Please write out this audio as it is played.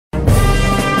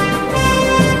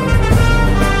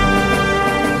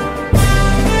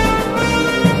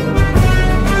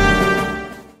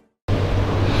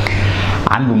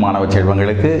அன்பு மாணவ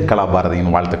செல்வங்களுக்கு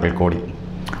கலாபாரதியின் வாழ்த்துக்கள் கோடி.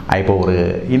 இப்போ ஒரு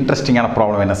இன்ட்ரெஸ்டிங்கான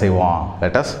ப்ராப்ளம் என்ன செய்வோம்,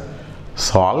 லெட் அஸ்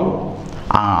சால்வ்.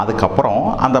 அதுக்கப்புறம்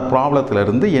அந்த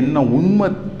ப்ராப்ளத்திலிருந்து என்ன உண்மை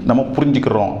நம்ம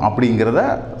புரிஞ்சுக்கிறோம் அப்படிங்கிறத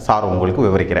சார் உங்களுக்கு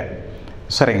விவரிக்கிறேன்,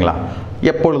 சரிங்களா?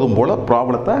 எப்பொழுதும் போல்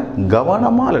ப்ராப்ளத்தை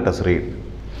கவனமாக let us read.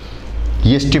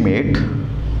 Estimate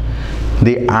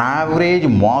the average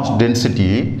mass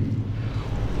density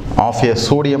of a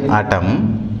sodium atom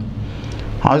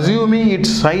assuming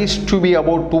its size to be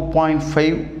about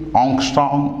 2.5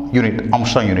 Armstrong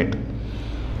unit.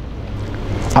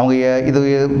 அவங்க இது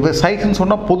சைஸ்ன்னு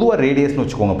சொன்னால் பொதுவாக ரேடியஸ்னு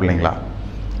வச்சுக்கோங்க பிள்ளைங்களா.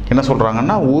 என்ன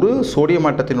சொல்கிறாங்கன்னா ஒரு sodium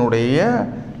ஆட்டத்தினுடைய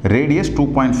radius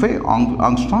 2.5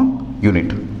 Armstrong unit.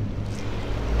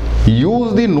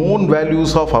 Use the known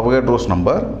values of Avogadro's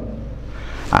number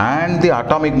and the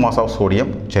atomic mass of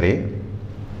sodium. சரி,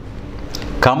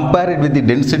 compare it with the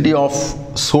density of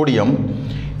sodium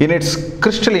in its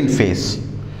crystalline phase.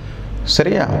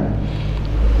 சரியா?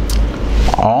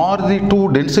 Are the two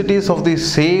densities of the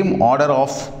same order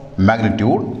of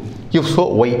magnitude? If so,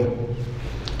 why?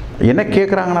 என்ன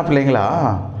கேட்குறாங்கன்னா பிள்ளைங்களா,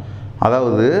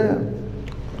 அதாவது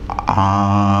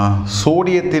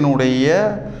சோடியத்தினுடைய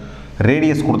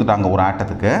radius கொடுத்துட்டாங்க ஒரு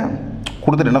ஆட்டத்துக்கு.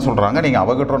 கொடுத்துட்டு என்ன சொல்கிறாங்க, நீங்கள்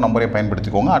அவகட்ரோ நம்பரையும்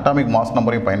பயன்படுத்திக்கோங்க, அட்டாமிக் மாஸ்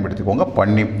நம்பரையும் பயன்படுத்திக்கோங்க,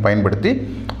 பயன்படுத்தி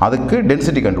அதுக்கு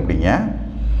டென்சிட்டி கண்டுபிடிங்க,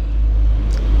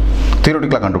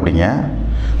 தியரிட்டிக்கலாக கண்டுபிடிங்க.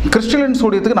 கிறிஸ்டலின்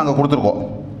சோடியத்துக்கு நாங்கள் கொடுத்துருக்கோம்,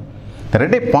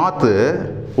 ரெண்டே பார்த்து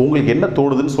உங்களுக்கு என்ன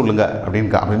தோணுதுன்னு சொல்லுங்கள் அப்படின்னு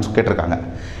கேட்டிருக்காங்க.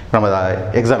 நம்ம அதை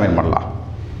எக்ஸாமின் பண்ணலாம்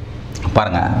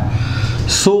பாருங்கள்.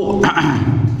 So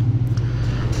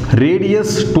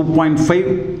radius 2.5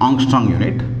 Armstrong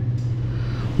unit,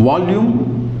 volume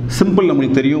simple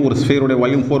நம்மளுக்கு தெரியும், ஒரு ஸ்ஃபியருடைய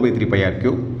volume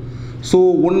 4/3πr3. So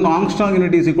 1 Armstrong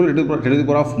unit is equal to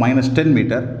 10⁻⁻10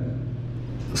 metre.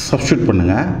 Substitute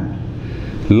பண்ணுங்கள்,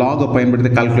 லாகை பயன்படுத்தி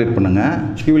கால்குலேட் பண்ணுங்கள்.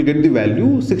 You will get the value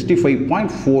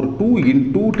 65.42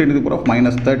 into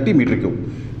 10⁻30 metre cube.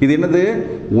 இது என்னது,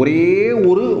 ஒரே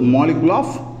ஒரு மாலிகுல்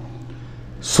ஆஃப்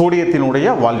சோடியத்தினுடைய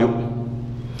வால்யூம்.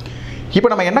 இப்போ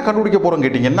நம்ம என்ன கண்டுபிடிக்க போகிறோம்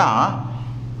கேட்டிங்கன்னா,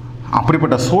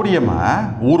 அப்படிப்பட்ட சோடியமை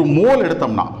ஒரு மோல்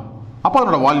எடுத்தோம்னா அப்போ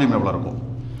அதனோட வால்யூம் எவ்வளோ இருக்கும்.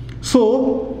 ஸோ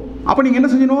அப்போ நீங்கள் என்ன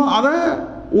செஞ்சணும், அதை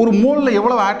ஒரு மோலில்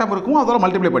எவ்வளோ ஆட்டம் இருக்குமோ அதோட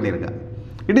மல்டிப்ளை பண்ணிடுங்க.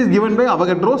 It is given by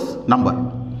Avogadro's number.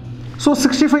 So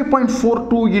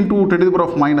 65.42 into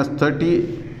 10⁻30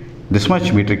 this much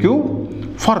meter cube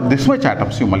for this much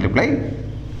atoms you multiply.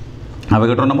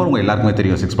 Avogadro number உங்கள் எல்லாருக்குமே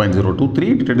தெரியும், 6.023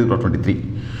 into 10⁻23.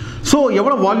 ஸோ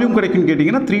எவ்வளோ வால்யூம் கிடைக்குன்னு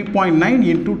கேட்டிங்கன்னா 3.9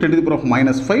 into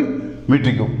 10⁻5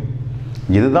 மீட்டர் கியூப்.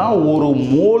 இதுதான் ஒரு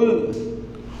மோல்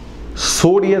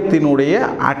சோடியத்தினுடைய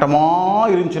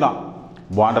ஆட்டமாக இருந்துச்சுன்னா,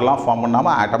 பாண்டெல்லாம் ஃபார்ம்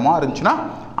பண்ணாமல் ஆட்டமாக இருந்துச்சுன்னா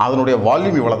அதனுடைய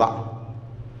வால்யூம் இவ்வளோ தான்,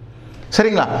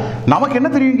 சரிங்களா? நமக்கு என்ன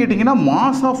தெரியும் கேட்டிங்கன்னா,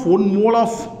 mass of 1 mole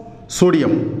of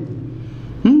sodium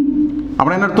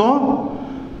அப்படின்னா என்ன அர்த்தம்,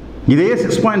 இதே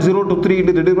 6.023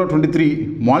 into 10⁻23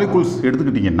 மாலிகுல்ஸ்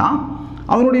எடுத்துக்கிட்டிங்கன்னா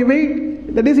அதனுடைய wait,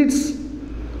 that is it's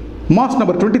mass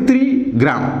number 23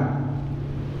 gram.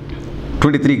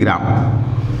 23 gram,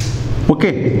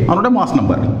 okay, அதனுடைய மாஸ்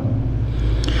நம்பர்.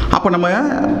 அப்போ நம்ம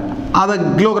அதை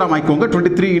கிலோகிராம் ஆக்கிக்கோங்க,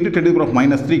 23 into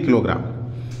 10⁻³ கிலோகிராம்.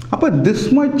 அப்போ this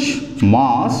much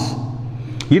mass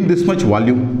in this much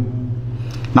volume.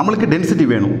 நம்மளுக்கு டென்சிட்டி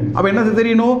வேணும். அப்போ என்ன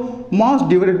தெரியணும், mass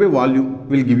divided by volume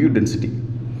will give you density.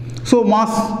 So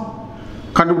mass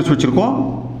கண்டுபிடிச்சி வச்சுருக்கோம்,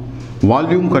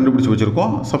 வால்யூம் கண்டுபிடிச்சி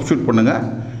வச்சுருக்கோம். சப்ஸ்டியூட் பண்ணுங்கள்,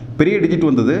 பெரிய டிஜிட்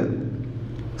வந்தது.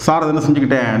 சார் அதை என்ன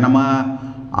செஞ்சுக்கிட்டேன், நம்ம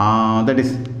தட்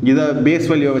இஸ் இதை பேஸ்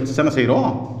வேல்யூவை வச்சு தானே செய்கிறோம்,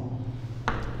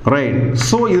 ரைட்?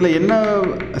 ஸோ இதில் என்ன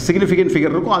சிக்னிஃபிகண்ட்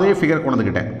ஃபிகர் இருக்கோ அதே ஃபிகர்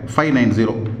கொண்டுக்கிட்டேன்,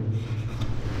 590.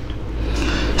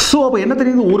 ஸோ அப்போ என்ன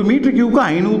தெரியுது, ஒரு மீட்டர் கியூக்கு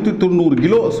 590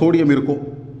 கிலோ சோடியம் இருக்கும்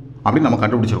அப்படின்னு நம்ம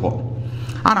கண்டுபிடிச்சிருக்கோம்.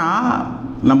 ஆனால்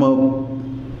நம்ம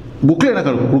புக்கில் என்ன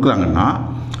கொடுக்குறாங்கன்னா,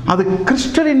 அது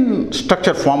கிறிஸ்டலின்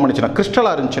ஸ்ட்ரக்சர் ஃபார்ம் பண்ணிச்சுன்னா,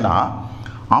 கிறிஸ்டலாக இருந்துச்சுன்னா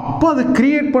அப்போ அது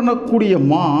கிரியேட் பண்ணக்கூடிய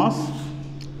மாஸ்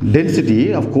டென்சிட்டி,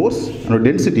 அஃப்கோர்ஸ் அதோட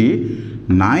density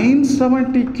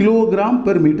 970 kilogram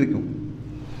per metre cube.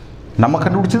 நம்ம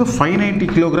கண்டுபிடிச்சது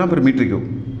 590 கிலோகிராம் பெர் மீட்டர் கியூப்.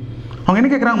 அவங்க என்ன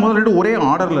கேட்குறாங்க, முதல்ல ரெண்டு ஒரே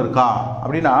ஆர்டரில் இருக்கா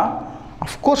அப்படின்னா,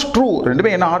 அஃப்கோர்ஸ் ட்ரூ, ரெண்டுமே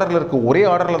என்ன ஆர்டரில் இருக்குது, ஒரே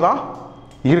ஆர்டரில் தான்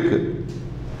இருக்குது.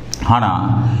 ஆனால்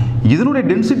இதனுடைய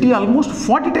டென்சிட்டி ஆல்மோஸ்ட்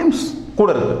 40 டைம்ஸ் கூட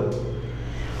இருக்குது.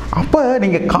 அப்போ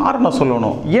நீங்கள் காரணம்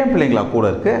சொல்லணும், ஏன் பிள்ளைங்களா கூட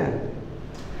இருக்கு,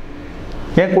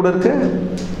 ஏன் கூட இருக்கு?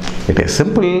 It is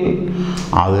simple.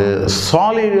 அது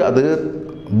சாலிட், அது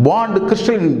பாண்டு,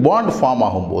 கிறிஸ்டலின் பாண்ட் ஃபார்ம்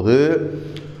ஆகும்போது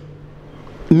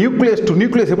நியூக்ளியஸ் டு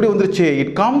நியூக்ளியஸ் எப்படி வந்துருச்சு,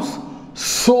 it comes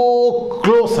so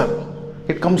closer,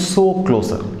 it comes so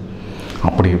closer.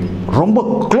 அப்படி ரொம்ப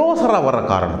க்ளோஸராக வர்ற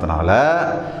காரணத்தினால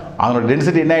அதனோட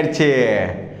டென்சிட்டி என்ன ஆயிடுச்சு,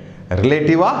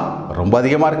 ரிலேட்டிவாக ரொம்ப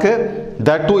அதிகமாக இருக்குது.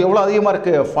 தட் டூ எவ்வளோ அதிகமாக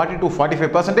இருக்குது, 40 to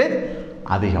 45%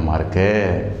 அதிகமாக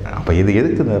இருக்குது. அப்போ இது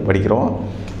எதுக்கு படிக்கிறோம்?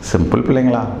 சிம்பிள்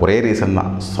பிள்ளைங்களா, ஒரே ரீசன்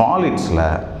தான். சாலிட்ஸில்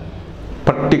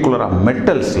பர்டிகுலராக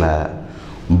மெட்டல்ஸில்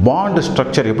பாண்ட்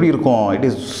ஸ்ட்ரக்சர் எப்படி இருக்கும்? It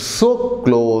is so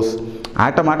close.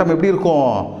 ஆட்டம் எப்படி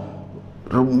இருக்கும்?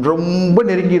 ரொம்ப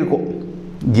நெருங்கி இருக்கும்.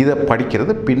 இதை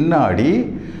படிக்கிறது பின்னாடி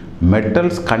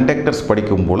மெட்டல்ஸ் கண்டக்டர்ஸ்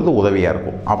படிக்கும் பொழுது உதவியாக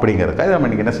இருக்கும். அப்படிங்கிறதுக்காக நம்ம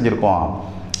இன்றைக்கி என்ன செஞ்சுருக்கோம்?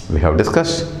 we have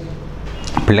discussed.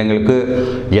 பிள்ளைங்களுக்கு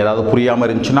ஏதாவது புரியாமல்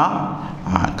இருந்துச்சுன்னா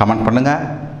கமெண்ட் பண்ணுங்கள்,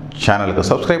 சேனலுக்கு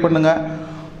சப்ஸ்கிரைப் பண்ணுங்கள்,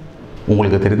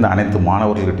 உங்களுக்கு தெரிந்த அனைத்து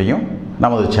மாணவர்கள்கிட்டையும்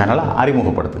நமது சேனலை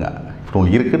அறிமுகப்படுத்துங்க, இப்படி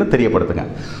ஒன்று இருக்குன்னு தெரியப்படுத்துங்க.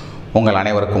 உங்கள்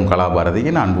அனைவருக்கும்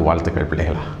கலாபாரதியின் அன்பு வாழ்த்துக்கள்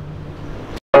பிள்ளைகளா.